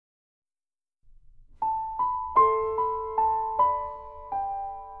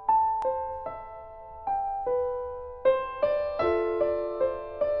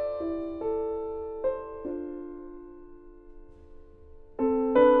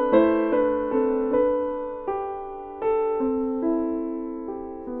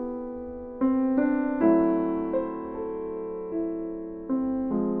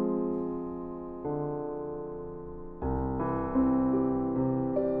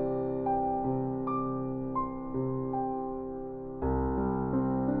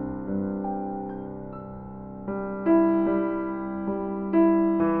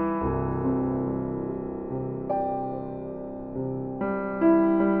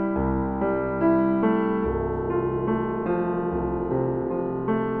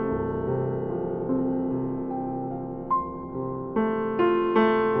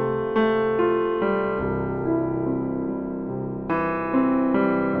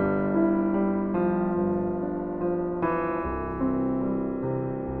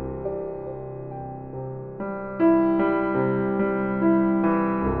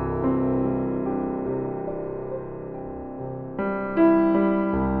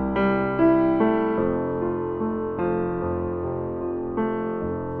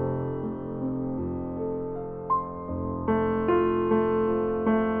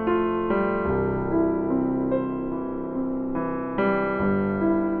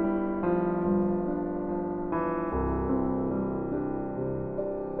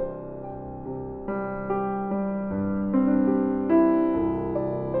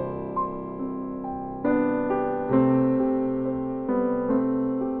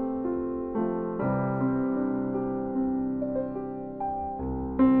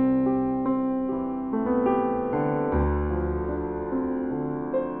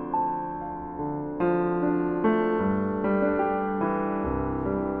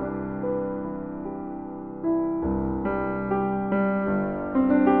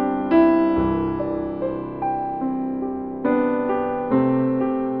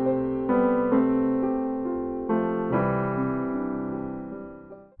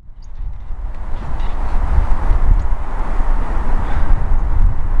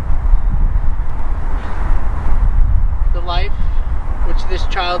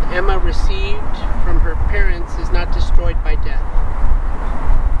parents is not destroyed by death.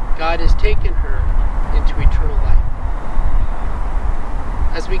 God has taken her into eternal life.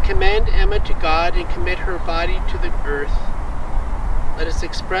 As we commend Emma to God and commit her body to the earth, let us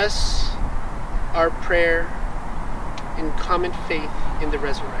express our prayer in common faith in the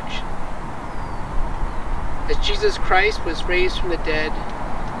resurrection. As Jesus Christ was raised from the dead,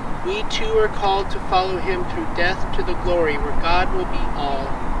 we too are called to follow him through death to the glory where God will be all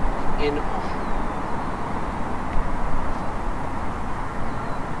in all.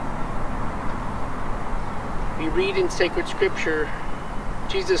 We read in sacred scripture,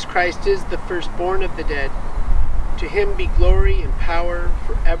 Jesus Christ is the firstborn of the dead. To him be glory and power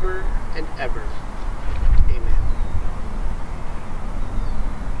forever and ever. Amen.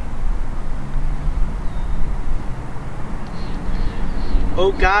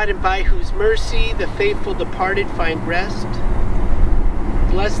 O God, and by whose mercy the faithful departed find rest,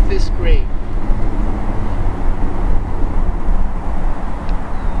 bless this grave.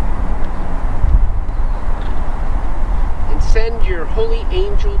 And send your holy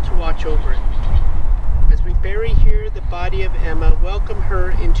angel to watch over it. As we bury here the body of Emma, welcome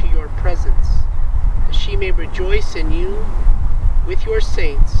her into your presence, that she may rejoice in you with your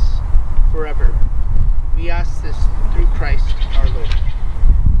saints forever. We ask this through Christ our Lord.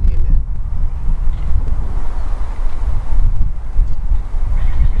 Amen.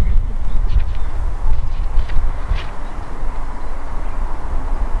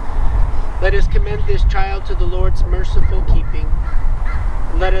 Let us commend this child to the Lord's merciful keeping.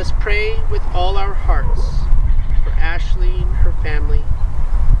 Let us pray with all our hearts for Ashley and her family.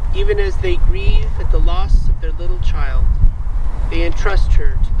 Even as they grieve at the loss of their little child, they entrust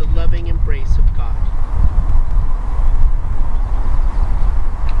her to the loving embrace of God.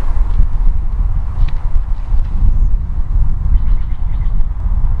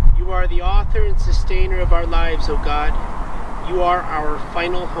 You are the author and sustainer of our lives, O God. You are our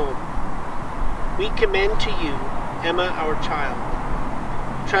final home. We commend to you Emma, our child,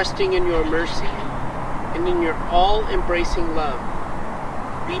 trusting in your mercy and in your all-embracing love.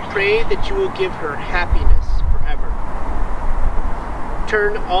 We pray that you will give her happiness forever.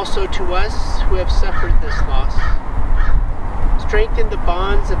 Turn also to us who have suffered this loss. Strengthen the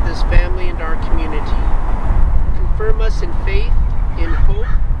bonds of this family and our community. Confirm us in faith, in hope,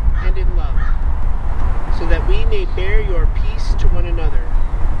 and in love, so that we may bear your peace to one another,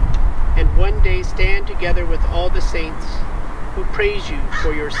 and one day stand together with all the saints who praise you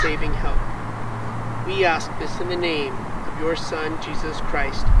for your saving help. We ask this in the name of your Son, Jesus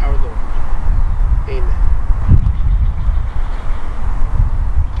Christ, our Lord. Amen.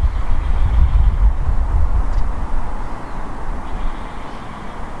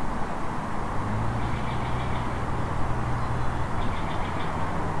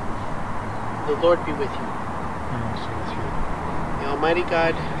 The Lord be with you. And also with you. The Almighty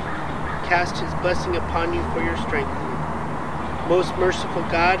God cast his blessing upon you for your strengthening. Most merciful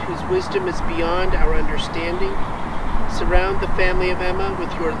God, whose wisdom is beyond our understanding, surround the family of Emma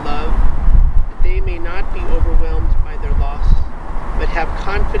with your love, that they may not be overwhelmed by their loss, but have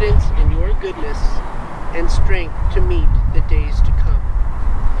confidence in your goodness and strength to meet the days to come.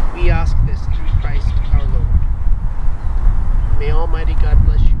 We ask this through Christ our Lord. May Almighty God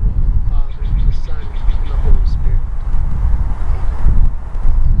bless you.